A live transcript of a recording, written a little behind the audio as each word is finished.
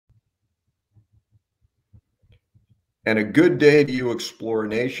And a good day to you, Explorer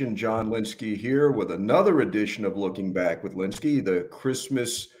Nation. John Lynskey here with another edition of Looking Back with Lynskey, the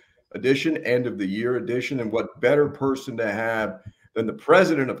Christmas edition, end of the year edition. And what better person to have than the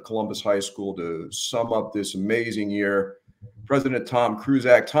president of Columbus High School to sum up this amazing year, President Tom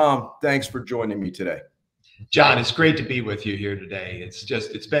Kruczek. Tom, thanks for joining me today. John, it's great to be with you here today. It's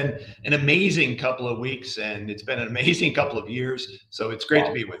been an amazing couple of weeks and it's been an amazing couple of years. So it's great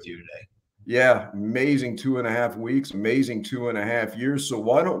to be with you today. Yeah, amazing 2.5 weeks, amazing 2.5 years. So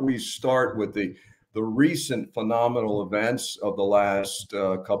why don't we start with the recent phenomenal events of the last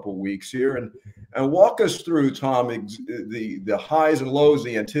couple weeks here and walk us through, Tom, the highs and lows,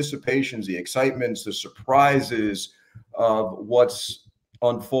 the anticipations, the excitements, the surprises of what's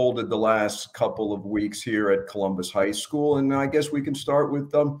unfolded the last couple of weeks here at Columbus High School. And I guess we can start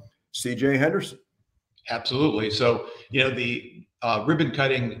with CJ Henderson. Absolutely. So, the ribbon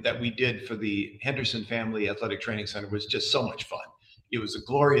cutting that we did for the Henderson Family Athletic Training Center was just so much fun. It was a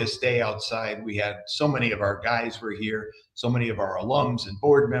glorious day outside. We had so many of our guys were here. So many of our alums and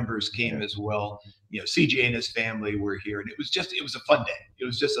board members came as well. CJ and his family were here, and it was a fun day. It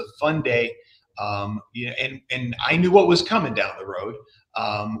was just a fun day. And I knew what was coming down the road.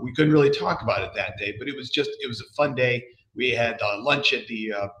 We couldn't really talk about it that day, but it was a fun day. We had lunch at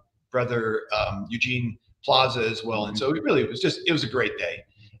the Brother Eugene Plaza as well. And so it was a great day.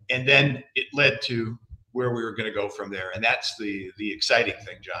 And then it led to where we were going to go from there. And that's the exciting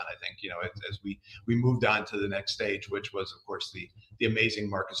thing, John, I think, as we moved on to the next stage, which was, of course, the amazing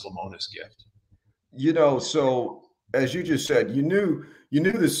Marcus Lemonis gift. So as you just said, you knew the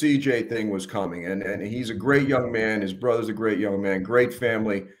CJ thing was coming, and he's a great young man. His brother's a great young man, great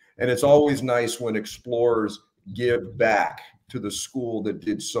family. And it's always nice when explorers give back to the school that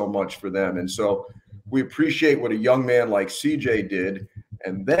did so much for them. And so we appreciate what a young man like CJ did.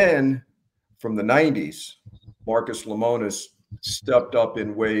 And then from the 90s, Marcus Lemonis stepped up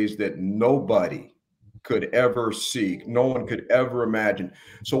in ways that nobody could ever see. No one could ever imagine.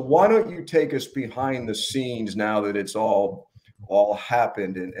 So why don't you take us behind the scenes now that it's all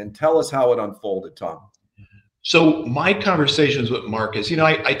happened and tell us how it unfolded, Tom? So my conversations with Marcus,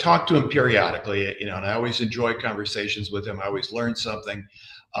 I talk to him periodically, and I always enjoy conversations with him. I always learn something.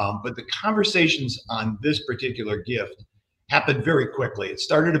 But the conversations on this particular gift happened very quickly. It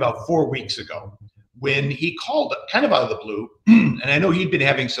started about 4 weeks ago when he called kind of out of the blue. And I know he'd been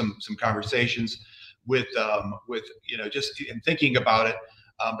having some conversations with just in thinking about it.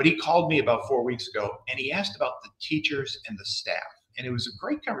 But he called me about 4 weeks ago and he asked about the teachers and the staff. And it was a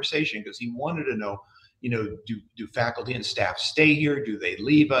great conversation because he wanted to know, do faculty and staff stay here? Do they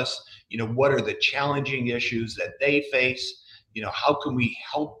leave us? What are the challenging issues that they face? How can we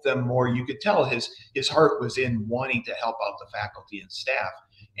help them more? You could tell his heart was in wanting to help out the faculty and staff.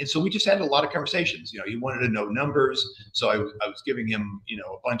 And so we just had a lot of conversations. He wanted to know numbers. So I was giving him,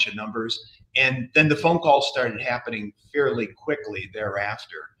 a bunch of numbers. And then the phone calls started happening fairly quickly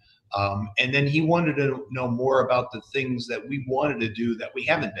thereafter. And then he wanted to know more about the things that we wanted to do that we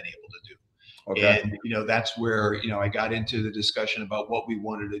haven't been able to do. Okay. And, that's where, I got into the discussion about what we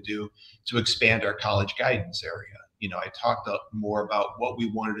wanted to do to expand our college guidance area. I talked more about what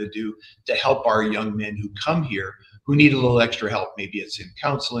we wanted to do to help our young men who come here who need a little extra help. Maybe it's in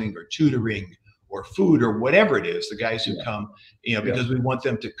counseling or tutoring or food or whatever it is, the guys who come, because we want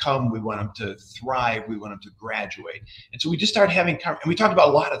them to come, we want them to thrive, we want them to graduate. And so we just started having, and we talked about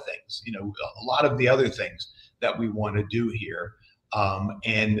a lot of things, a lot of the other things that we want to do here.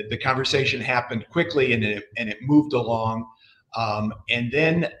 And the conversation happened quickly and it moved along. And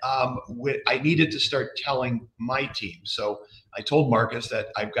then I needed to start telling my team. So I told Marcus that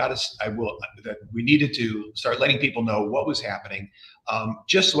that we needed to start letting people know what was happening,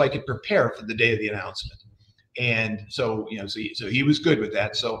 just so I could prepare for the day of the announcement. And so, so he was good with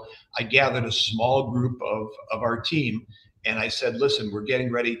that. So I gathered a small group of our team and I said, listen, we're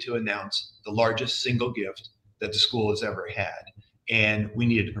getting ready to announce the largest single gift that the school has ever had. And we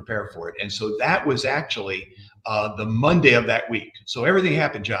needed to prepare for it. And so that was actually the Monday of that week. So everything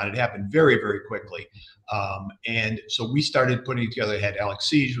happened, John. It happened very, very quickly. And so we started putting it together. Had Alex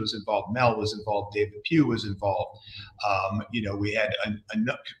Siege was involved, Mel was involved, David Pugh was involved. We had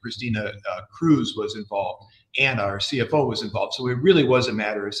Christina Cruz was involved, and our CFO was involved. So it really was a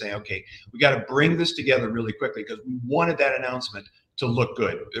matter of saying, okay, we got to bring this together really quickly because we wanted that announcement to look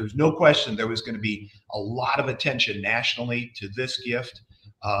good. There's no question there was going to be a lot of attention nationally to this gift.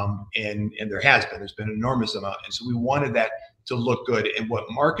 And there's been an enormous amount. And so we wanted that to look good. And what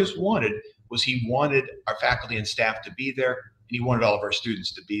Marcus wanted was he wanted our faculty and staff to be there, and he wanted all of our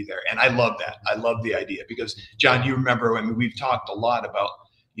students to be there. And I love that. I love the idea because, John, you remember, we've talked a lot about,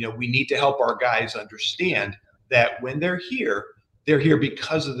 we need to help our guys understand that when they're here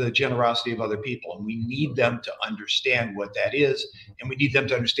because of the generosity of other people. And we need them to understand what that is. And we need them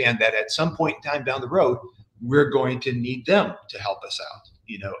to understand that at some point in time down the road, we're going to need them to help us out,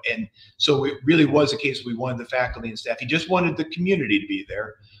 you know. And so it really was a case we wanted the faculty and staff. He just wanted the community to be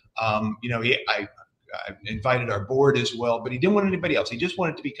there. You know, I invited our board as well, but he didn't want anybody else. He just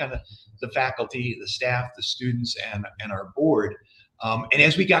wanted to be kind of the faculty, the staff, the students, and our board. And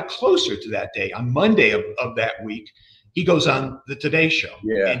as we got closer to that day, on Monday of that week, he goes on the Today Show,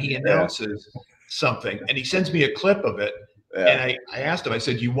 and he announces something, and he sends me a clip of it. And I asked him, I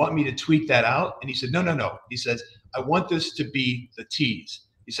said, you want me to tweet that out? And he said, no. He says, I want this to be the tease.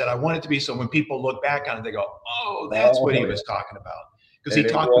 He said, I want it to be so when people look back on it, they go, oh, that's what he was talking about. Because he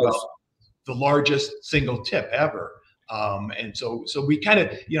talked about the largest single tip ever. And so we kind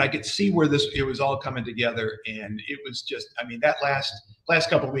of, you know, I could see where it was all coming together, and it was just, I mean, that last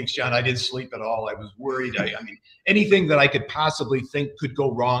couple of weeks, John, I didn't sleep at all. I was worried. I mean, anything that I could possibly think could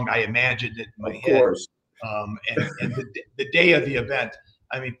go wrong, I imagined it in my head. And the day of the event,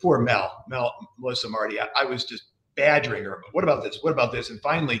 I mean, poor Melissa Marty, I was just badgering her. What about this? What about this? And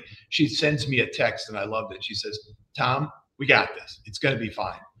finally, she sends me a text, and I loved it. She says, Tom, we got this. It's going to be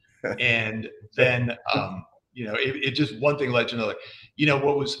fine. And then, you know, it just one thing led to another. You know,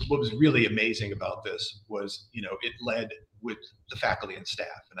 what was really amazing about this was, you know, it led with the faculty and staff.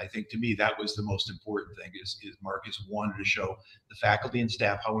 And I think to me, that was the most important thing is Marcus wanted to show the faculty and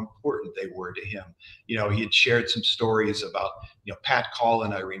staff how important they were to him. You know, he had shared some stories about, you know, Pat Call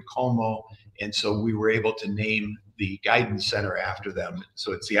and Irene Como. And so we were able to name the guidance center after them.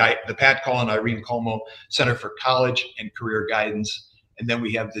 So it's the Pat Call and Irene Como Center for College and Career Guidance. And then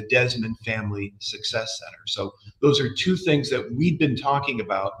we have the Desmond Family Success Center. So those are two things that we've been talking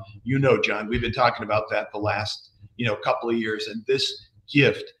about. You know, John, we've been talking about that the last, you know, couple of years. And this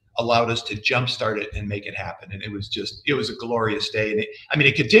gift allowed us to jumpstart it and make it happen. And it was a glorious day. And I mean,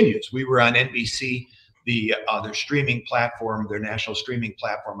 it continues. We were on NBC, their streaming platform, their national streaming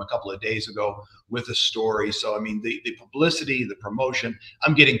platform a couple of days ago with a story. So, I mean, the publicity, the promotion,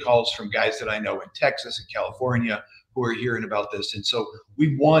 I'm getting calls from guys that I know in Texas and California who are hearing about this. And so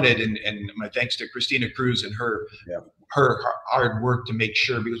we wanted, and my thanks to Christina Cruz and her hard work to make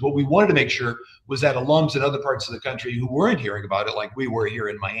sure, because what we wanted to make sure was that alums in other parts of the country who weren't hearing about it like we were here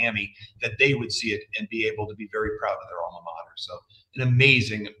in Miami, that they would see it and be able to be very proud of their alma mater. So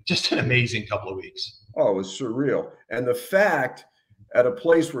just an amazing couple of weeks. Oh, it was surreal. And the fact at a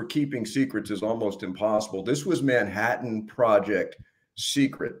place where keeping secrets is almost impossible, this was Manhattan Project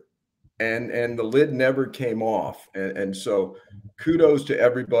secret. And the lid never came off. And so kudos to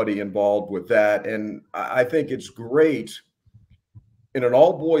everybody involved with that. And I think it's great in an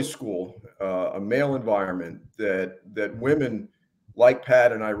all-boys school, a male environment, that women like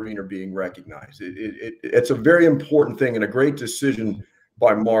Pat and Irene are being recognized. It's a very important thing and a great decision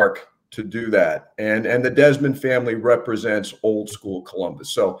by Mark to do that. And the Desmond family represents old school Columbus.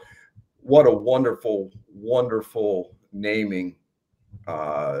 So what a wonderful, wonderful naming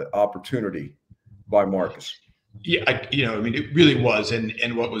opportunity by Marcus. Yeah, I mean, it really was.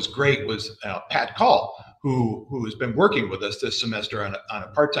 And what was great was Pat Call, who has been working with us this semester on a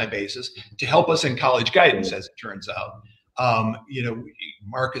part-time basis to help us in college guidance, as it turns out. You know,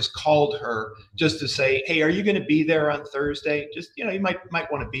 Marcus called her just to say, hey, are you going to be there on Thursday? Just, you know, you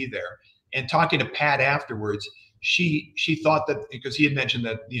might want to be there. And talking to Pat afterwards, she thought that, because he had mentioned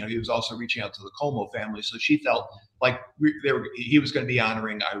that, you know, he was also reaching out to the Como family. So she felt like he was going to be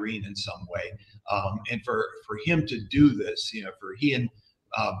honoring Irene in some way. And for him to do this, you know, for he and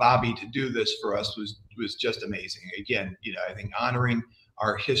Bobby to do this for us was just amazing. Again, you know, I think honoring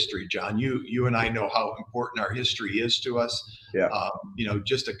our history, John, you and I know how important our history is to us. Yeah. You know,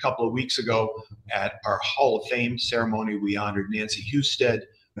 just a couple of weeks ago at our Hall of Fame ceremony, we honored Nancy Husted,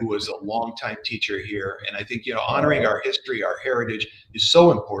 who was a longtime teacher here. And I think, you know, honoring our history, our heritage is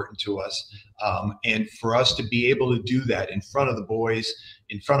so important to us. And for us to be able to do that in front of the boys,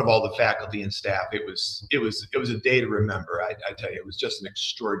 in front of all the faculty and staff, it was a day to remember. I tell you, it was just an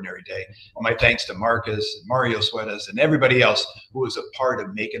extraordinary day. My thanks to Marcus, and Mario Suedas, and everybody else who was a part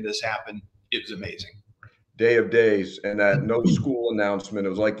of making this happen. It was amazing. Day of days. And that no school announcement, it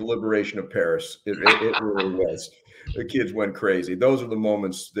was like the liberation of Paris. It really was. The kids went crazy. Those are the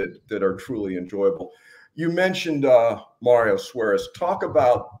moments that are truly enjoyable. You mentioned Mario Suarez. Talk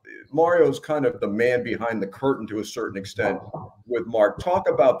about Mario's kind of the man behind the curtain to a certain extent with Mark. Talk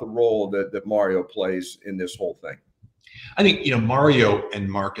about the role that Mario plays in this whole thing. I think, you know, Mario and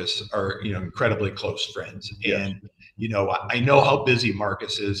Marcus are, you know, incredibly close friends. Yes. And, you know, I know how busy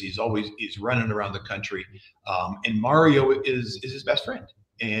Marcus is. He's running around the country. And Mario is his best friend.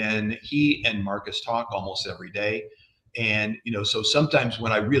 and he and Marcus talk almost every day. And, so sometimes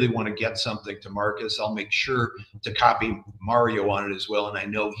when I really want to get something to Marcus, I'll make sure to copy Mario on it as well. And I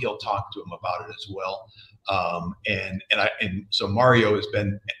know he'll talk to him about it as well. And so Mario has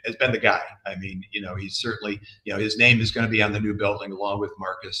been the guy. I mean, he's certainly, his name is going to be on the new building along with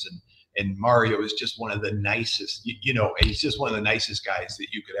Marcus, and Mario is just one of the nicest, he's just one of the nicest guys that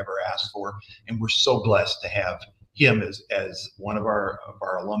you could ever ask for. And we're so blessed to have him as one of our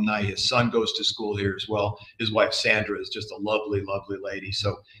alumni. His son goes to school here as well. His wife, Sandra, is just a lovely, lovely lady.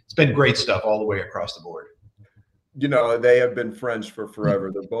 So it's been great stuff all the way across the board. They have been friends for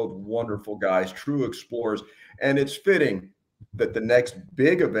forever. They're both wonderful guys, true explorers. And it's fitting that the next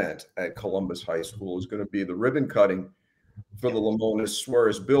big event at Columbus High School is going to be the ribbon cutting for the Lamonas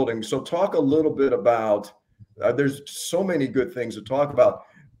Suarez building. So talk a little bit about, there's so many good things to talk about.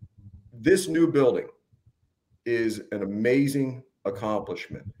 This new building is an amazing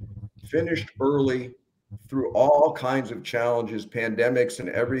accomplishment. Finished early through all kinds of challenges, pandemics and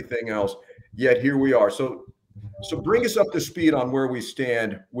everything else, yet here we are. So bring us up to speed on where we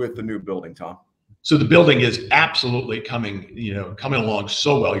stand with the new building, Tom. So the building is absolutely coming along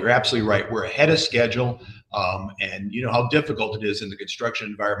so well. You're absolutely right. We're ahead of schedule. And you know how difficult it is in the construction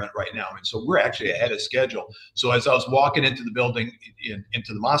environment right now. And so we're actually ahead of schedule. So as I was walking into the building,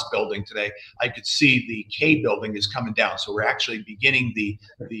 into the Moss building today, I could see the K building is coming down. So we're actually beginning the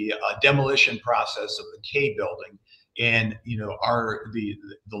demolition process of the K building. And the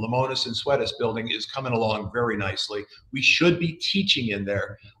Lamonas and Suarez building is coming along very nicely. We should be teaching in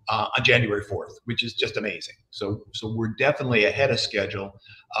there on January 4th, which is just amazing. So we're definitely ahead of schedule.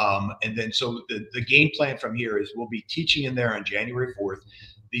 And then so the game plan from here is we'll be teaching in there on January 4th.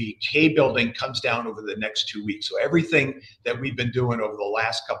 The K building comes down over the next 2 weeks. So everything that we've been doing over the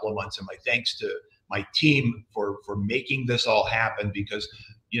last couple of months, and my thanks to my team for making this all happen, because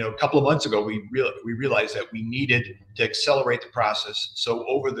a couple of months ago, we realized that we needed to accelerate the process. So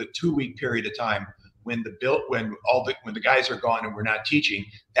over the 2-week period of time, when the guys are gone and we're not teaching,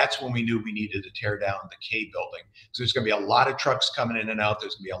 that's when we knew we needed to tear down the K building. So there's going to be a lot of trucks coming in and out.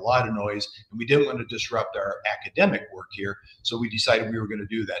 There's going to be a lot of noise, and we didn't want to disrupt our academic work here. So we decided we were going to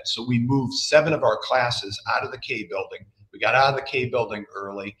do that. So we moved 7 of our classes out of the K building. We got out of the K building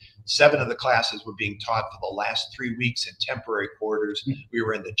early. 7 of the classes were being taught for the last 3 weeks in temporary quarters. We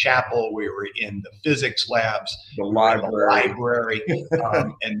were in the chapel. We were in the physics labs, the library.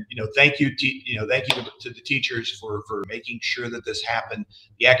 And thank you to the teachers for making sure that this happened.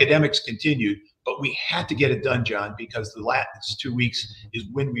 The academics continued, but we had to get it done, John, because the last 2 weeks is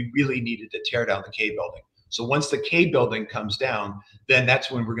when we really needed to tear down the K building. So once the K building comes down, then that's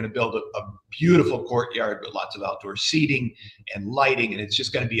when we're going to build a beautiful courtyard with lots of outdoor seating and lighting. And it's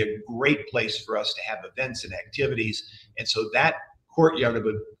just going to be a great place for us to have events and activities. And so that courtyard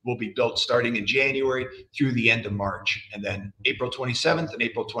will be built starting in January through the end of March. And then April 27th and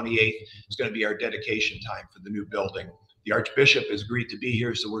April 28th is going to be our dedication time for the new building. The Archbishop has agreed to be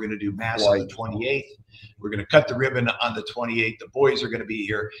here, so we're going to do Mass on the 28th. We're going to cut the ribbon on the 28th. The boys are going to be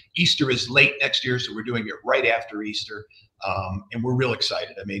here. Easter is late next year, so we're doing it right after Easter. And we're real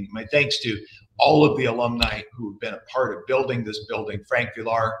excited. I mean, my thanks to all of the alumni who have been a part of building this building. Frank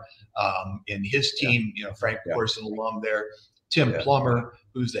Villar and his team, Frank, of course, an alum there. Tim Plummer,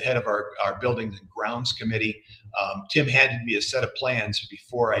 who's the head of our Buildings and Grounds Committee. Tim handed me a set of plans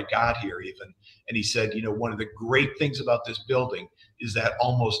before I got here even. And he said, one of the great things about this building is that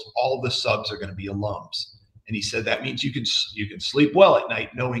almost all the subs are going to be alums. And he said, that means you can sleep well at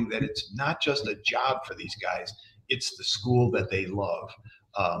night knowing that it's not just a job for these guys, it's the school that they love.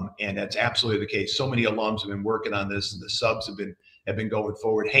 And that's absolutely the case. So many alums have been working on this, and the subs have been going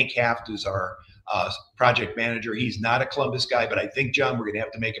forward. Hank Haft is our project manager. He's not a Columbus guy, but I think, John, we're going to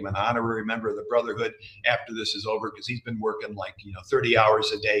have to make him an honorary member of the Brotherhood after this is over, because he's been working 30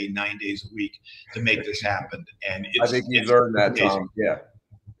 hours a day, 9 days a week to make this happen. And I think he's earned that, Tom.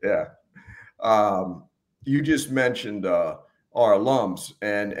 Yeah. You just mentioned our alums,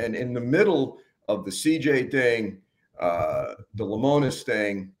 and in the middle of the CJ thing, the Lamonas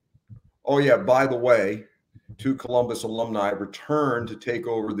thing. Oh yeah, by the way, 2 Columbus alumni returned to take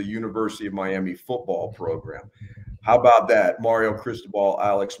over the University of Miami football program. How about that? Mario Cristobal,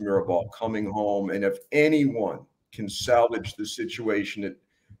 Alex Mirabal coming home. And if anyone can salvage the situation at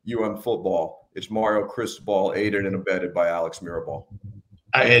UM football, it's Mario Cristobal, aided and abetted by Alex Mirabal.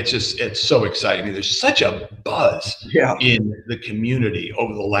 It's so exciting. I mean, there's such a buzz Yeah. in the community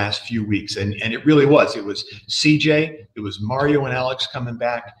over the last few weeks. And it really was. It was CJ, it was Mario and Alex coming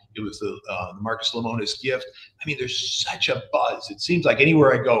back. It was the Marcus Lemonis gift. I mean, there's such a buzz. It seems like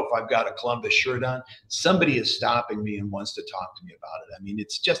anywhere I go, if I've got a Columbus shirt on, somebody is stopping me and wants to talk to me about it. I mean,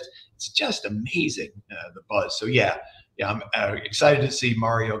 it's just amazing, the buzz. So yeah, I'm excited to see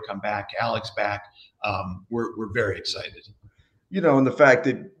Mario come back, Alex back. We're very excited. You know, and the fact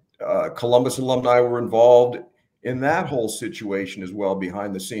that Columbus alumni were involved in that whole situation as well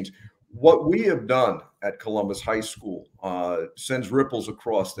behind the scenes. What we have done at Columbus High School sends ripples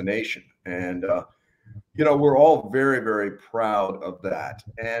across the nation. And, you know, we're all very, very proud of that.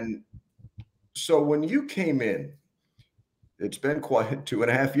 And so when you came in, it's been quite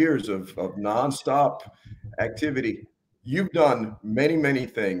 2.5 years of nonstop activity. You've done many, many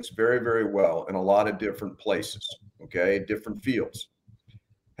things very, very well in a lot of different places, okay, different fields.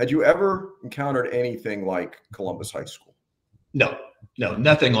 Had you ever encountered anything like Columbus High School? No,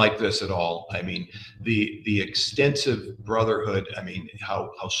 nothing like this at all. I mean, the extensive brotherhood, I mean, how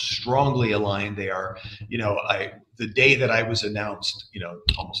strongly aligned they are. You know, the day that I was announced, you know,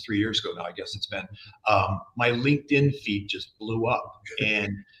 almost 3 years ago now, I guess it's been, my LinkedIn feed just blew up.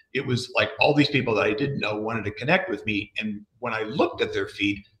 And it was like all these people that I didn't know wanted to connect with me. And when I looked at their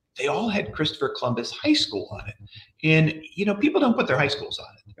feed, they all had Christopher Columbus High School on it. And, you know, people don't put their high schools on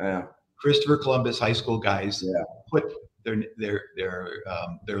it. Yeah. Christopher Columbus High School guys put their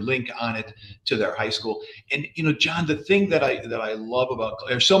link on it to their high school. And, you know, John, the thing that I love about,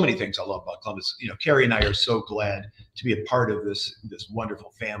 there's so many things I love about Columbus. You know, Carrie and I are so glad to be a part of this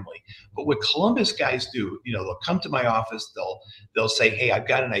wonderful family. But what Columbus guys do, you know, they'll come to my office, they'll say, hey, I've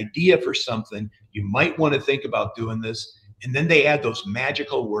got an idea for something. You might want to think about doing this. And then they add those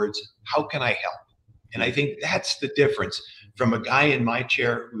magical words, how can I help? And I think that's the difference from a guy in my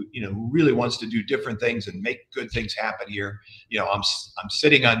chair who, you know, who really wants to do different things and make good things happen here. You know, I'm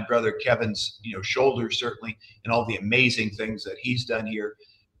sitting on Brother Kevin's, you know, shoulders, certainly, and all the amazing things that he's done here.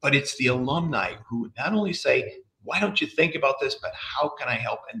 But it's the alumni who not only say, why don't you think about this, but how can I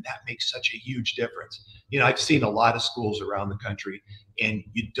help? And that makes such a huge difference. You know, I've seen a lot of schools around the country, and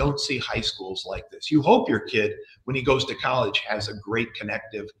you don't see high schools like this. You hope your kid, when he goes to college, has a great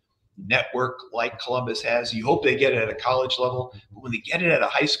connective network like Columbus has. You hope they get it at a college level, but when they get it at a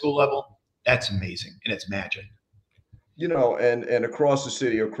high school level, that's amazing, and it's magic. You know, and across the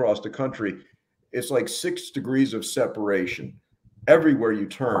city, across the country, it's like 6 degrees of separation. Everywhere you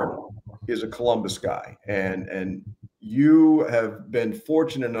turn is a Columbus guy, and you have been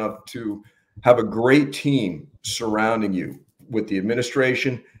fortunate enough to have a great team surrounding you with the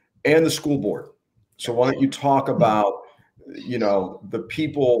administration and the school board. So why don't you talk about, you know, the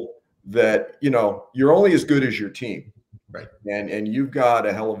people that, you know, you're only as good as your team, right? And you've got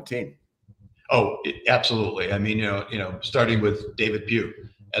a hell of a team. Oh, absolutely. I mean, you know, starting with David Pugh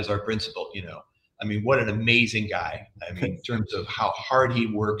as our principal, you know, I mean, what an amazing guy. I mean, in terms of how hard he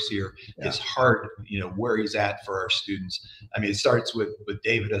works here, his heart, you know, where he's at for our students. I mean, it starts with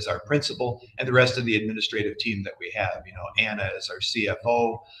David as our principal and the rest of the administrative team that we have, you know, Anna as our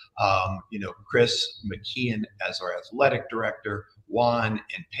CFO, you know, Chris McKeon as our athletic director, Juan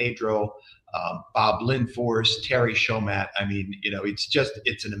and Pedro, Bob Linforce, Terry Shomat. I mean, you know,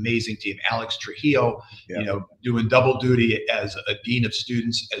 it's an amazing team. Alex Trujillo, you know, doing double duty as a dean of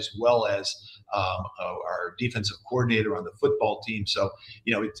students as well as our defensive coordinator on the football team. So,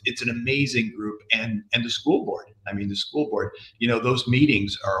 you know, it's an amazing group, and the school board. I mean, the school board, you know, those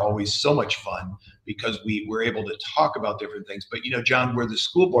meetings are always so much fun because we're able to talk about different things. But, you know, John, where the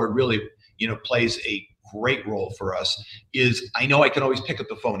school board really, you know, plays a great role for us is I know I can always pick up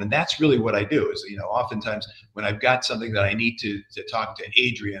the phone, and that's really what I do is, you know, oftentimes when I've got something that I need to talk to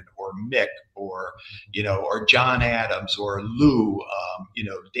Adrian or Mick or, you know, or John Adams or Lou, you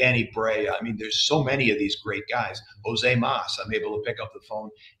know, Danny Bray. I mean, there's so many of these great guys. Jose Mas, I'm able to pick up the phone,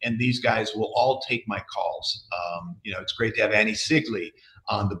 and these guys will all take my calls. You know, it's great to have Annie Sigley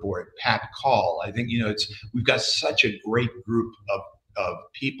on the board, Pat Call. I think, you know, we've got such a great group of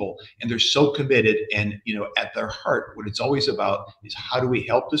people, and they're so committed, and, you know, at their heart, what it's always about is how do we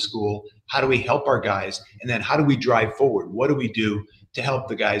help the school, how do we help our guys, and then how do we drive forward? What do we do to help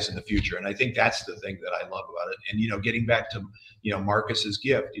the guys in the future? And I think that's the thing that I love about it. And, you know, getting back to, you know, Marcus's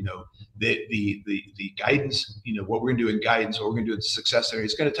gift, you know, the guidance, you know, what we're gonna do in guidance, what we're gonna do in success area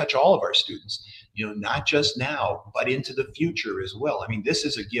is gonna touch all of our students, you know, not just now, but into the future as well. I mean, this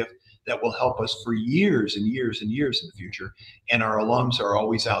is a gift that will help us for years and years and years in the future. And our alums are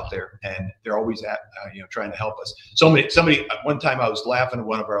always out there, and they're always you know, trying to help us. Somebody, one time I was laughing at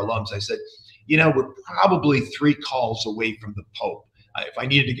one of our alums. I said, you know, we're probably 3 calls away from the Pope. if I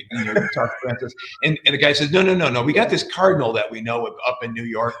needed to get, talk to Francis. And the guy says, no. We got this cardinal that we know up in New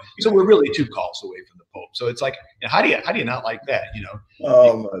York. So we're really 2 calls away from the Pope. So it's like, how do you not like that?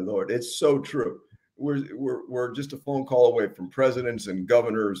 Oh my Lord. It's so true. We're just a phone call away from presidents and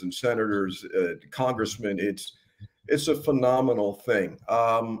governors and senators, congressmen. It's a phenomenal thing.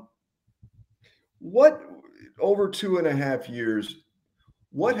 What over 2.5 years,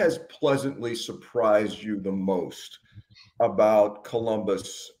 what has pleasantly surprised you the most about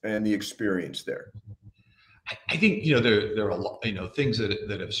Columbus and the experience there? I think there are a lot things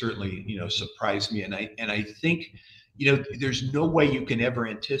that have certainly surprised me, and I think there's no way you can ever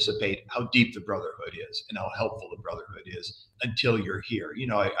anticipate how deep the brotherhood is and how helpful the brotherhood is until you're here.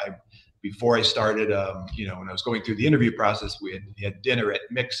 I before I started, when I was going through the interview process, we had dinner at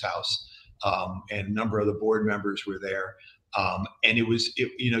Mick's house, and a number of the board members were there, and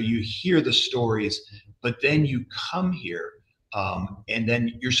you hear the stories, but then you come here. And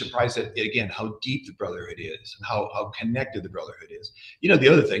then you're surprised at, again, how deep the brotherhood is, how connected the brotherhood is. The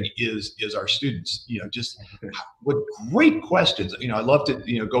other thing is our students, just what great questions. I love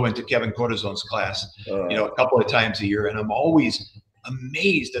to, go into Kevin Corazon's class, a couple of times a year, and I'm always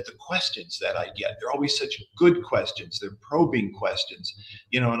amazed at the questions that I get. They're always such good questions. They're probing questions,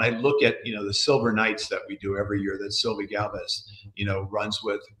 and I look at, the Silver Nights that we do every year that Sylvie Galvez, runs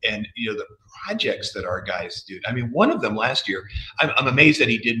with, and, the projects that our guys do. I mean, one of them last year, I'm amazed that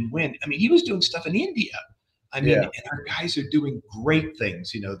he didn't win. I mean, he was doing stuff in India. I mean, and our guys are doing great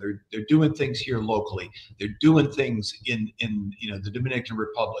things. They're doing things here locally. They're doing things in the Dominican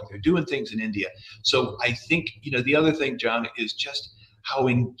Republic. They're doing things in India. So I think, the other thing, John, is just how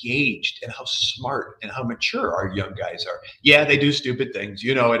engaged and how smart and how mature our young guys are. Yeah, they do stupid things.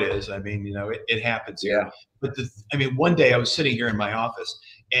 It is. I mean, it happens here. But one day I was sitting here in my office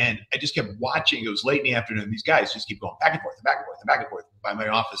and I just kept watching. It was late in the afternoon. These guys just keep going back and forth, and back and forth, and back and forth by my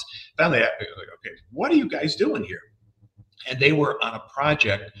office. Finally, I was like, okay, what are you guys doing here? And they were on a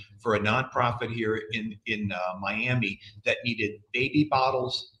project for a nonprofit here in Miami that needed baby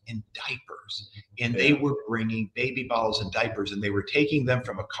bottles and diapers. And they were bringing baby bottles and diapers, and they were taking them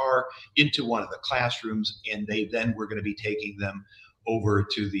from a car into one of the classrooms, and they then were going to be taking them over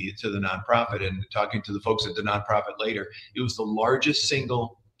to the nonprofit. And talking to the folks at the nonprofit later, it was the largest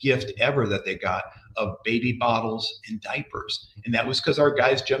single gift ever that they got of baby bottles and diapers. And that was because our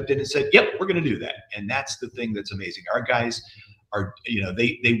guys jumped in and said, yep, we're going to do that. And that's the thing that's amazing. Our guys are,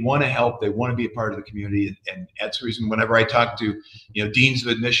 they want to help. They want to be a part of the community. And that's the reason whenever I talk to, deans of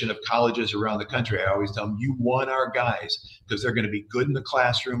admission of colleges around the country, I always tell them, you want our guys because they're going to be good in the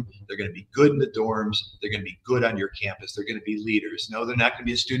classroom. They're going to be good in the dorms. They're going to be good on your campus. They're going to be leaders. No, they're not going to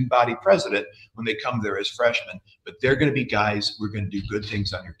be a student body president when they come there as freshmen, but they're going to be guys who are going to do good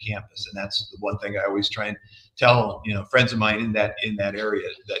things on your campus. And that's the one thing I always try and tell, friends of mine in that area,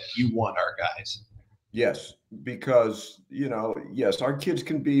 that you want our guys. Yes, because, yes, our kids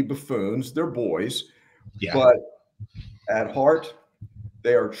can be buffoons. They're boys, but at heart,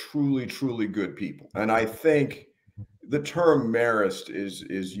 they are truly, truly good people. And I think the term Marist is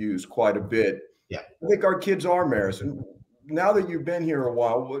used quite a bit. Yeah, I think our kids are Marist. And now that you've been here a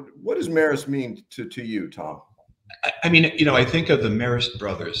while, what does Marist mean to you, Tom? I mean, I think of the Marist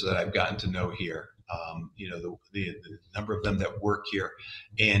brothers that I've gotten to know here. The number of them that work here,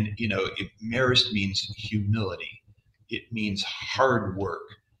 and Marist means humility. It means hard work.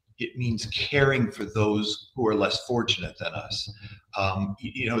 It means caring for those who are less fortunate than us.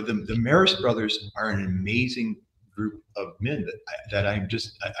 The Marist brothers are an amazing group of men that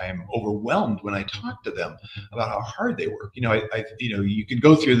I'm overwhelmed when I talk to them about how hard they work. You can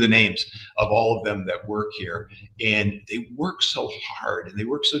go through the names of all of them that work here, and they work so hard and they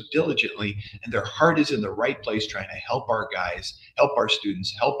work so diligently, and their heart is in the right place, trying to help our guys, help our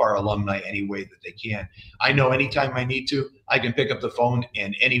students, help our alumni any way that they can. I know anytime I need to, I can pick up the phone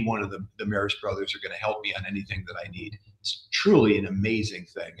and any one of the Marist brothers are going to help me on anything that I need. It's truly an amazing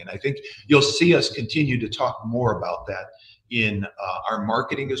thing. And I think you'll see us continue to talk more about that in our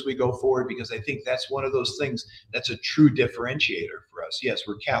marketing as we go forward, because I think that's one of those things that's a true differentiator for us. Yes,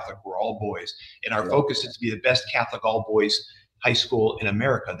 we're Catholic, we're all boys, and our focus is to be the best Catholic all boys high school in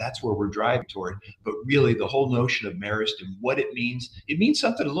America. That's where we're driving toward. But really, the whole notion of Marist and what it means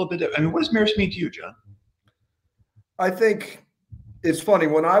something a little bit different. I mean, what does Marist mean to you, John? I think it's funny.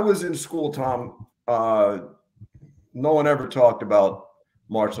 When I was in school, Tom, no one ever talked about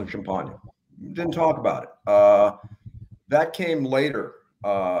Marshall and Champagne. Didn't talk about it. That came later,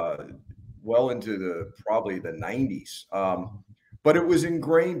 well into probably the 90s. But it was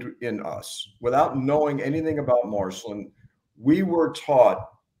ingrained in us without knowing anything about Marshall. We were taught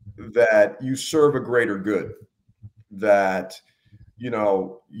that you serve a greater good, that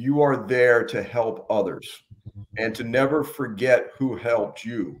you are there to help others and to never forget who helped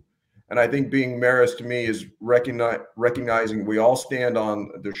you. And I think being Marist to me is recognizing we all stand on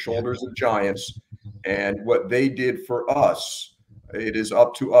the shoulders of giants, and what they did for us, it is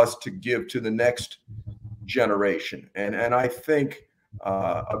up to us to give to the next generation. And I think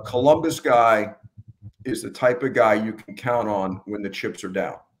a Columbus guy is the type of guy you can count on when the chips are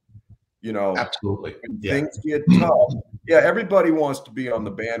down. Absolutely. When things get tough, everybody wants to be on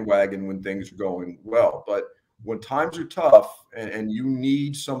the bandwagon when things are going well, but when times are tough and you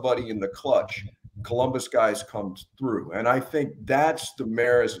need somebody in the clutch, Columbus guys come through. And I think that's the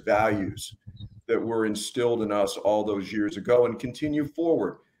Marist values that were instilled in us all those years ago and continue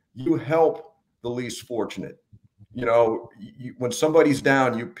forward. You help the least fortunate. When somebody's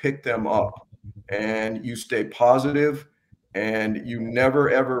down, you pick them up and you stay positive, and you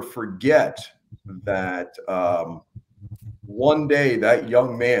never, ever forget that one day that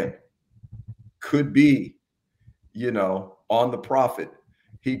young man could be on the Prophet.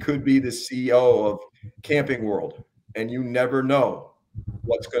 He could be the CEO of Camping World, and you never know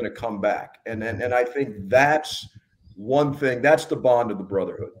what's going to come back. And I think that's one thing. That's the bond of the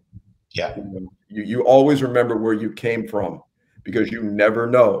brotherhood. Yeah. You always remember where you came from, because you never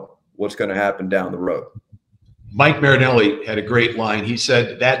know what's going to happen down the road. Mike Marinelli had a great line. He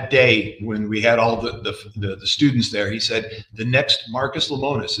said that day when we had all the students there, he said, the next Marcus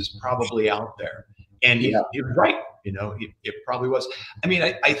Lemonis is probably out there. And he was right. It probably was. I mean,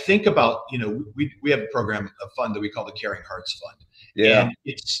 I think about, we have a program, a fund that we call the Caring Hearts Fund. Yeah. And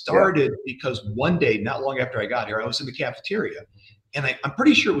it started because one day, not long after I got here, I was in the cafeteria, and I'm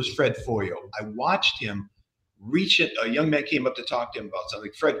pretty sure it was Fred Foyo. I watched him reach it. A young man came up to talk to him about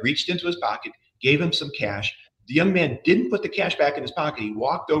something. Fred reached into his pocket, gave him some cash. The young man didn't put the cash back in his pocket. He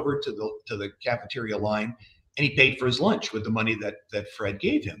walked over to the cafeteria line, and he paid for his lunch with the money that Fred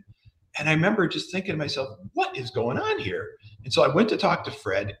gave him. And I remember just thinking to myself, what is going on here? And so I went to talk to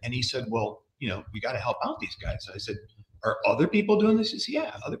Fred, and he said, well, we got to help out these guys. So I said, are other people doing this? He said,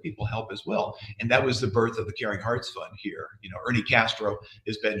 yeah, other people help as well. And that was the birth of the Caring Hearts Fund here. Ernie Castro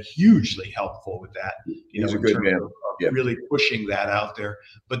has been hugely helpful with that. He's a good man. Really pushing that out there.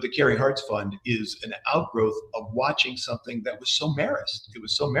 But the Caring Hearts Fund is an outgrowth of watching something that was so Marist. It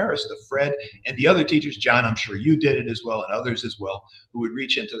was so Marist of Fred and the other teachers. John, I'm sure you did it as well, and others as well, who would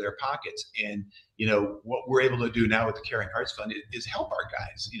reach into their pockets. And what we're able to do now with the Caring Hearts Fund is help our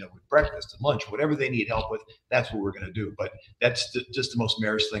guys, with breakfast and lunch, whatever they need help with. That's what we're going to do. But that's just the most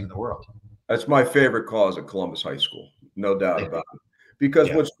Marist thing in the world. That's my favorite cause at Columbus High School, no doubt about it.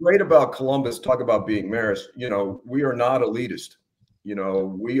 Because what's great about Columbus, talk about being Marist, we are not elitist.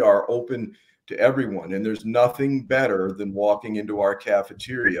 We are open to everyone. And there's nothing better than walking into our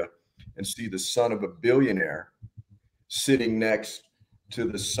cafeteria and see the son of a billionaire sitting next to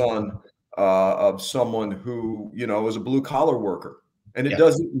the son of someone who, is a blue collar worker. And it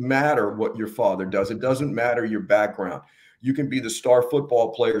doesn't matter what your father does. It doesn't matter your background. You can be the star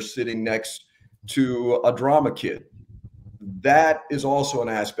football player sitting next to a drama kid. That is also an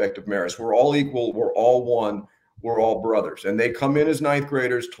aspect of Marist. We're all equal. We're all one. We're all brothers. And they come in as ninth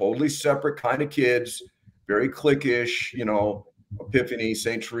graders, totally separate kind of kids, very cliquish, Epiphany,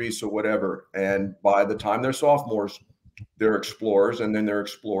 St. Teresa, whatever. And by the time they're sophomores, they're explorers, and then they're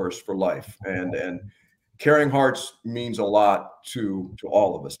explorers for life. And Caring Hearts means a lot to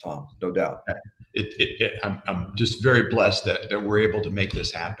all of us, Tom, no doubt. I'm just very blessed that we're able to make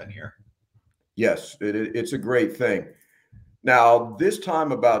this happen here. Yes, it's a great thing. Now, this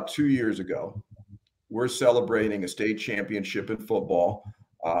time about 2 years ago, we're celebrating a state championship in football,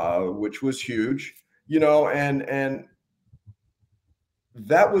 which was huge, and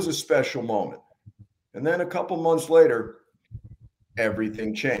that was a special moment. And then a couple months later,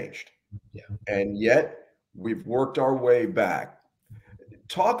 everything changed. Yeah. And yet we've worked our way back.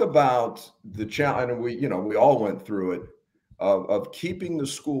 Talk about the challenge, and we all went through it, of keeping the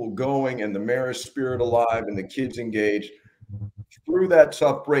school going and the Marist spirit alive and the kids engaged through that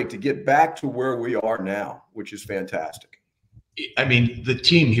tough break to get back to where we are now, which is fantastic. I mean, the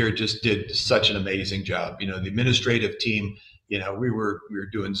team here just did such an amazing job. The administrative team, we were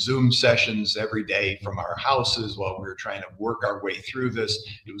doing Zoom sessions every day from our houses while we were trying to work our way through this.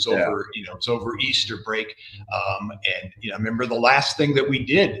 It was over, it was over Easter break. And I remember the last thing that we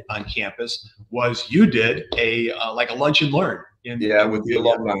did on campus was you did like a lunch and learn. With the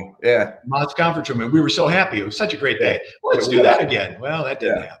alumni. Mott's conference room. And we were so happy. It was such a great day. Well, let's do that again. Well, that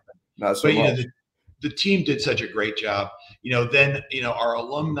didn't happen. Not so much. the team did such a great job. Then, our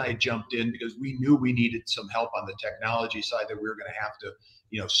alumni jumped in because we knew we needed some help on the technology side, that we were going to have to,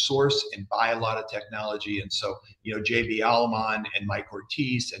 source and buy a lot of technology. And so, JB Alaman and Mike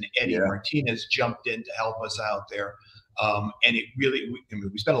Ortiz and Eddie Martinez jumped in to help us out there. And it really,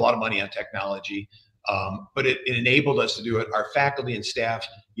 we spent a lot of money on technology, but it enabled us to do it. Our faculty and staff,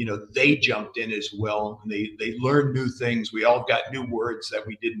 they jumped in as well. And they learned new things. We all got new words that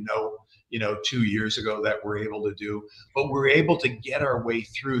we didn't know, 2 years ago, that we're able to do, but we're able to get our way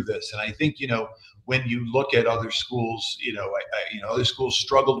through this. And I think, when you look at other schools, other schools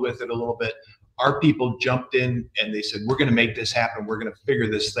struggled with it a little bit. Our people jumped in and they said, we're going to make this happen. We're going to figure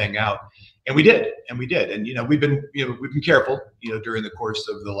this thing out. And we did. And we've been careful, during the course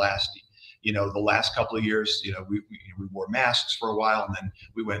of the last couple of years. We wore masks for a while, and then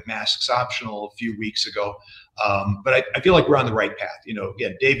we went masks optional a few weeks ago. But I feel like we're on the right path.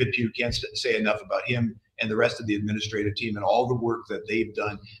 Again, David Pugh, can't say enough about him and the rest of the administrative team and all the work that they've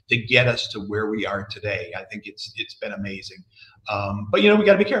done to get us to where we are today. I think it's been amazing. But we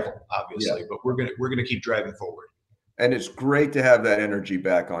got to be careful, obviously. But we're gonna keep driving forward. And it's great to have that energy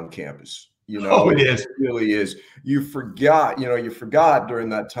back on campus. It is. It really is. You forgot during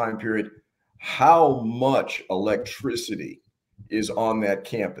that time period how much electricity is on that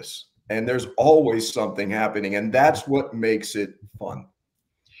campus. And there's always something happening. And that's what makes it fun.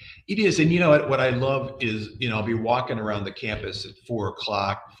 It is. And what I love is, I'll be walking around the campus at 4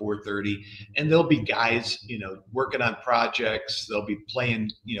 o'clock, 4:30, and there'll be guys, working on projects. They'll be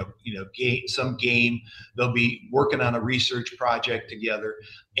playing, some game. They'll be working on a research project together.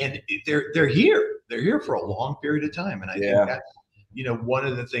 And they're here. They're here for a long period of time. And I think that's, one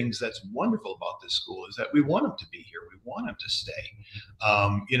of the things that's wonderful about this school is that we want them to be here. We want them to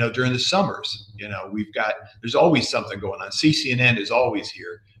stay. During the summers, there's always something going on. CCNN is always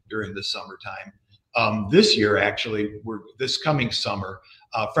here during the summertime. This year, actually, this coming summer,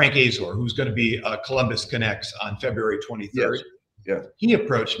 Frank Azor, who's going to be Columbus Connects on February 23rd. Yes. He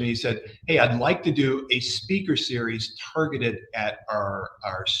approached me. He said, "Hey, I'd like to do a speaker series targeted at our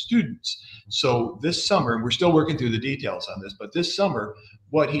students." So this summer, and we're still working through the details on this, but this summer,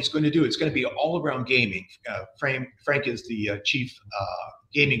 what he's going to do, it's going to be all around gaming. Frank is the chief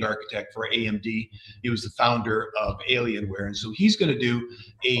gaming architect for AMD. He was the founder of Alienware. And so he's going to do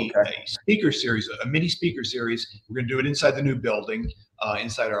a speaker series, a mini speaker series. We're going to do it inside the new building,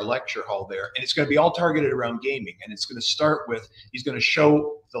 inside our lecture hall there. And it's going to be all targeted around gaming. And it's going to start with, he's going to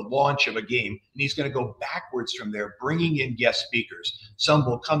show the launch of a game, and he's going to go backwards from there, bringing in guest speakers. Some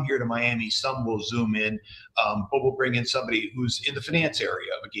will come here to Miami, some will Zoom in, but we'll bring in somebody who's in the finance area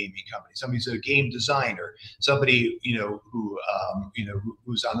of a gaming company, somebody who's a game designer, somebody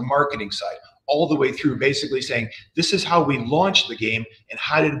who's on the marketing side, all the way through, basically saying, this is how we launched the game and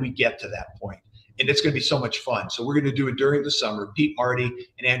how did we get to that point. And it's going to be so much fun. So we're going to do it during the summer. Pete Marty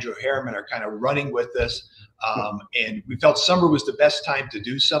and Andrew Harriman are kind of running with this. And we felt summer was the best time to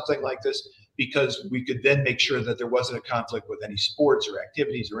do something like this, because we could then make sure that there wasn't a conflict with any sports or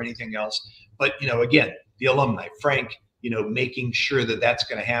activities or anything else. But, again, the alumni, Frank, making sure that that's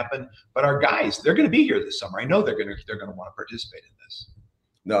going to happen. But our guys, they're going to be here this summer. I know they're going to want to participate in this.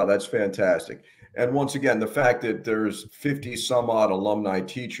 No, that's fantastic. And once again, the fact that there's 50 some odd alumni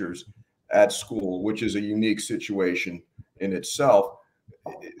teachers at school, which is a unique situation in itself,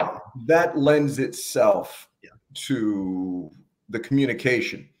 that lends itself to the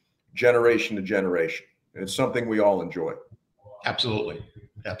communication generation to generation. And it's something we all enjoy. Absolutely.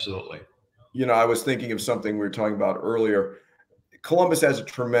 Absolutely. I was thinking of something we were talking about earlier. Columbus has a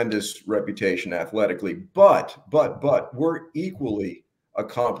tremendous reputation athletically, but we're equally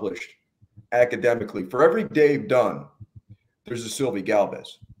accomplished academically. For every Dave Dunn, there's a Sylvie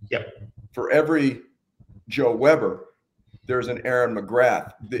Galvez. Yep. For every Joe Weber, there's an Aaron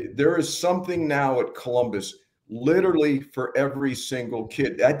McGrath. There is something now at Columbus, literally for every single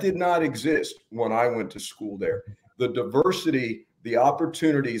kid. That did not exist when I went to school there. The diversity, the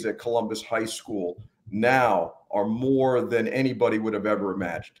opportunities at Columbus High School now are more than anybody would have ever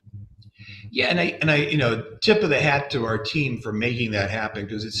imagined. Yeah, and I tip of the hat to our team for making that happen,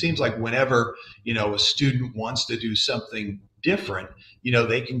 because it seems like whenever, a student wants to do something different,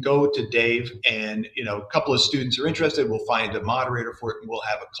 they can go to Dave, and, a couple of students are interested. We'll find a moderator for it, and we'll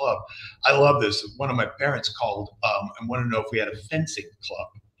have a club. I love this. One of my parents called and wanted to know if we had a fencing club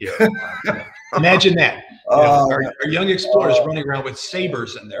here. Imagine that. Our young explorers running around with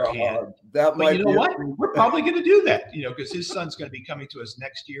sabers in their hand. But you know what? We're probably going to do that, because his son's going to be coming to us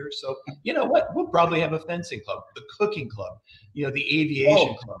next year. So you know what? We'll probably have a fencing club, the cooking club, the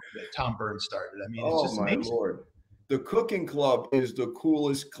aviation club that Tom Burns started. I mean, it's just amazing. Lord. The cooking club is the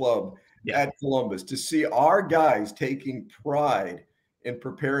coolest club Yeah, at Columbus, to see our guys taking pride in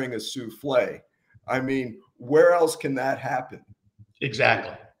preparing a souffle. I mean, where else can that happen?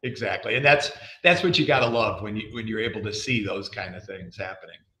 exactly. Exactly. And that's what you got to love when you're able to see those kind of things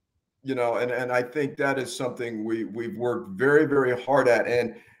happening. You know, and I think that is something we've worked very, very hard at.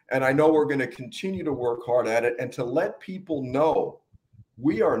 And I know we're going to continue to work hard at it, and to let people know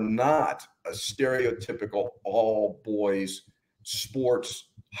we are not a stereotypical all boys sports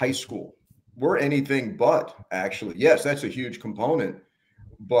high school. We're anything but, actually. Yes, that's a huge component.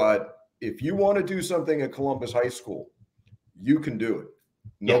 But if you want to do something at Columbus High School, you can do it.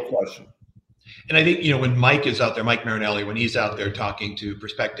 No Yeah. question. And I think, when Mike is out there, Mike Marinelli, when he's out there talking to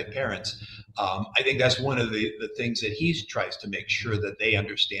prospective parents, I think that's one of the things that he tries to make sure that they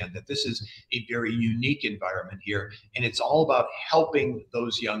understand, that this is a very unique environment here. And it's all about helping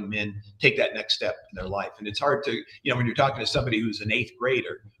those young men take that next step in their life. And it's hard to, when you're talking to somebody who's an eighth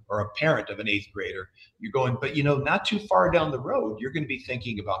grader or a parent of an eighth grader, you're going, but not too far down the road, you're going to be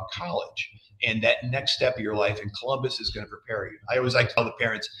thinking about college. And that next step of your life in Columbus is going to prepare you. I always like to tell the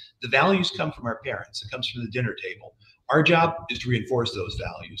parents, the values come from our parents. It comes from the dinner table. Our job is to reinforce those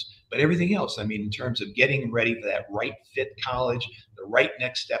values. But everything else, in terms of getting ready for that right fit college, the right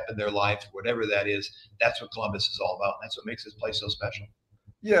next step in their life, whatever that is, that's what Columbus is all about. That's what makes this place so special.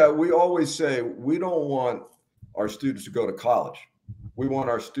 Yeah, we always say we don't want our students to go to college. We want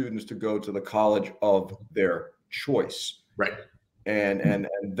our students to go to the college of their choice. Right. And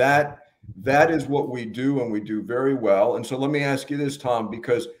that is what we do, and we do very well. And so let me ask you this, Tom,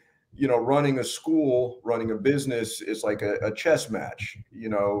 because running a school, running a business is like a chess match.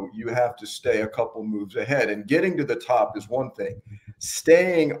 You have to stay a couple moves ahead, and getting to the top is one thing.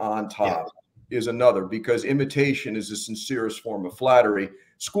 Staying on top is another, because imitation is the sincerest form of flattery.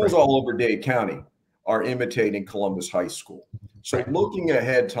 Schools all over Dade County are imitating Columbus High School. So looking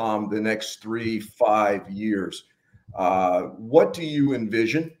ahead, Tom, the next 3-5 years, what do you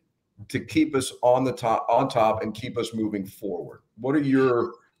envision to keep us on top and keep us moving forward? What are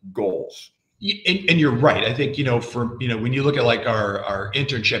your goals? And you're right. I think, when you look at like our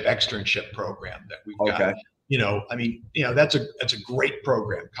externship program that we've got, that's a great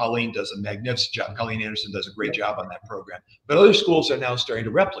program. Colleen does a magnificent job. Colleen Anderson does a great job on that program, but other schools are now starting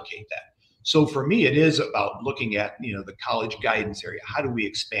to replicate that. So for me, it is about looking at, the college guidance area. How do we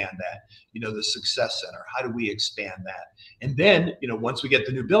expand that? The Success Center, how do we expand that? And then, once we get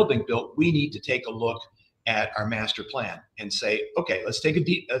the new building built, we need to take a look at our master plan and say, okay, let's take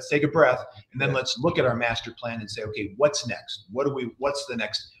a breath. And then let's look at our master plan and say, okay, what's next? What's the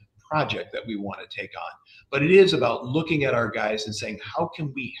next project that we want to take on? But it is about looking at our guys and saying, how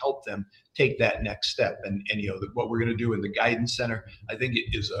can we help them take that next step? And what we're going to do in the guidance center, I think it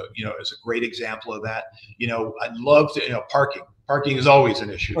is is a great example of that. I'd love to, parking is always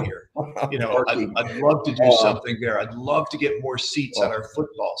an issue here. I'd love to do something there. I'd love to get more seats at our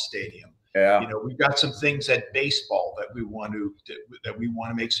football stadium. Yeah. We've got some things at baseball that we want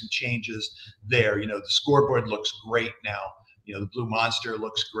to make some changes there. The scoreboard looks great now. The Blue Monster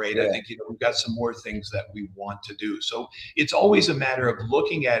looks great. Yeah. I think, we've got some more things that we want to do. So it's always a matter of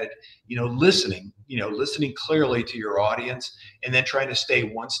looking at it, listening clearly to your audience, and then trying to stay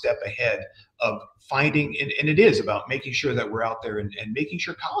one step ahead of finding, and it is about making sure that we're out there and making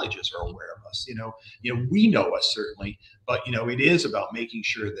sure colleges are aware of us. We know us certainly, but, it is about making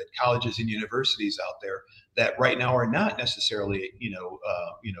sure that colleges and universities out there that right now are not necessarily,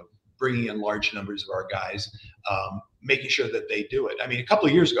 bringing in large numbers of our guys, making sure that they do it. A couple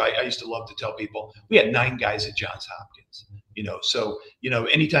of years ago, I used to love to tell people we had 9 guys at Johns Hopkins. So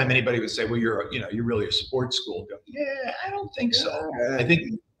anytime anybody would say, well, you're really a sports school, go, yeah, I don't think so. I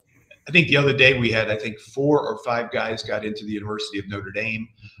think the other day we had, 4 or 5 guys got into the University of Notre Dame.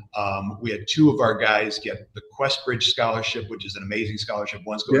 We had 2 of our guys get the Questbridge Scholarship, which is an amazing scholarship.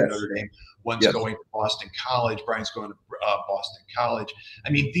 One's going to Notre Dame, one's going to Boston College. Brian's going to Boston College.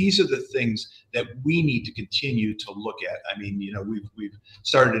 These are the things that we need to continue to look at. We've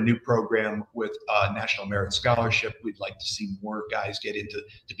started a new program with National Merit Scholarship. We'd like to see more guys get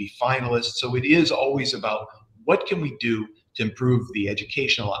to be finalists. So it is always about what can we do to improve the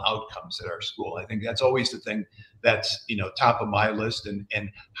educational outcomes at our school. I think that's always the thing that's, top of my list, and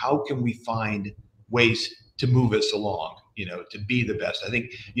how can we find ways to move us along, to be the best. I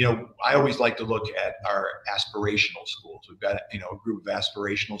think, I always like to look at our aspirational schools. We've got, a group of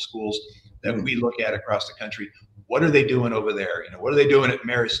aspirational schools that we look at across the country. What are they doing over there? What are they doing at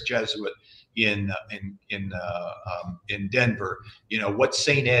Marist Jesuit in Denver? What's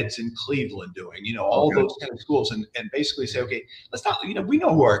St. Ed's in Cleveland doing? All those kind of schools, and basically say, okay, let's not, we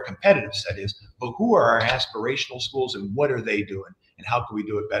know who our competitive set is, but who are our aspirational schools and what are they doing? and how can we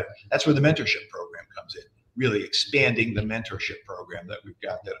do it better? That's where the mentorship program comes in, really expanding the mentorship program that we've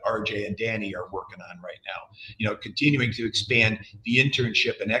got, that RJ and Danny are working on right now. You know, continuing to expand the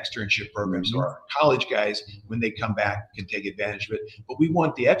internship and externship programs so our college guys, when they come back, can take advantage of it. But we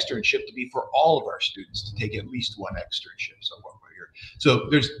want the externship to be for all of our students to take at least one externship. So what we're here. So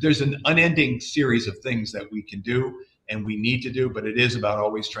there's an unending series of things that we can do and we need to do, but it is about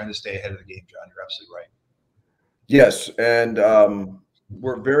always trying to stay ahead of the game, John. You're absolutely right. Yes, and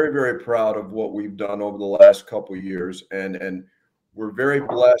we're very, very proud of what we've done over the last couple of years, and we're very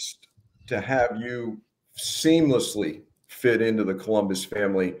blessed to have you seamlessly fit into the Columbus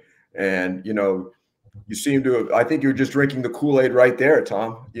family. And you know, you seem to have, I think you're just drinking the Kool-Aid right there,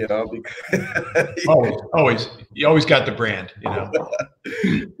 Tom. You know, because you always got the brand. You know,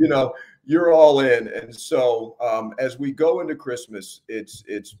 you know, you're all in, and so as we go into Christmas,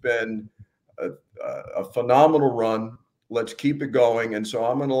 it's been a phenomenal run. Let's keep it going. And so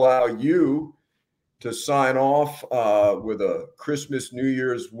I'm going to allow you to sign off with a Christmas, New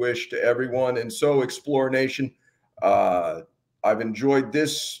Year's wish to everyone. And so, Explore Nation, I've enjoyed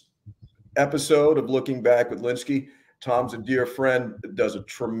this episode of Looking Back with Lynskey. Tom's a dear friend, does a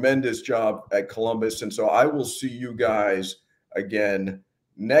tremendous job at Columbus. And so I will see you guys again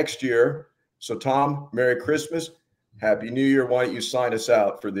next year. So, Tom, Merry Christmas. Happy New Year. Why don't you sign us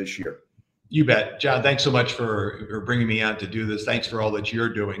out for this year? You bet. John, thanks so much for bringing me on to do this. Thanks for all that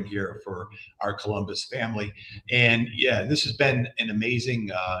you're doing here for our Columbus family. And yeah, this has been an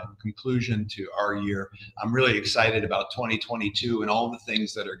amazing conclusion to our year. I'm really excited about 2022 and all the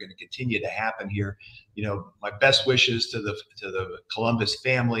things that are going to continue to happen here. You know, my best wishes to the Columbus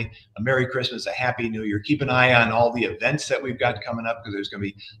family. A Merry Christmas, a Happy New Year. Keep an eye on all the events that we've got coming up, because there's going to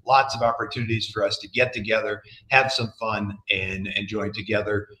be lots of opportunities for us to get together, have some fun, and enjoy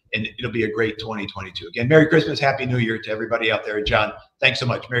together. And it'll be a great 2022. Again, Merry Christmas, Happy New Year to everybody out there. John, thanks so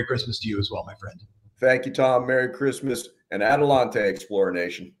much. Merry Christmas to you as well, my friend. Thank you, Tom. Merry Christmas, and Adelante, Explorer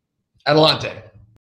Nation. Adelante.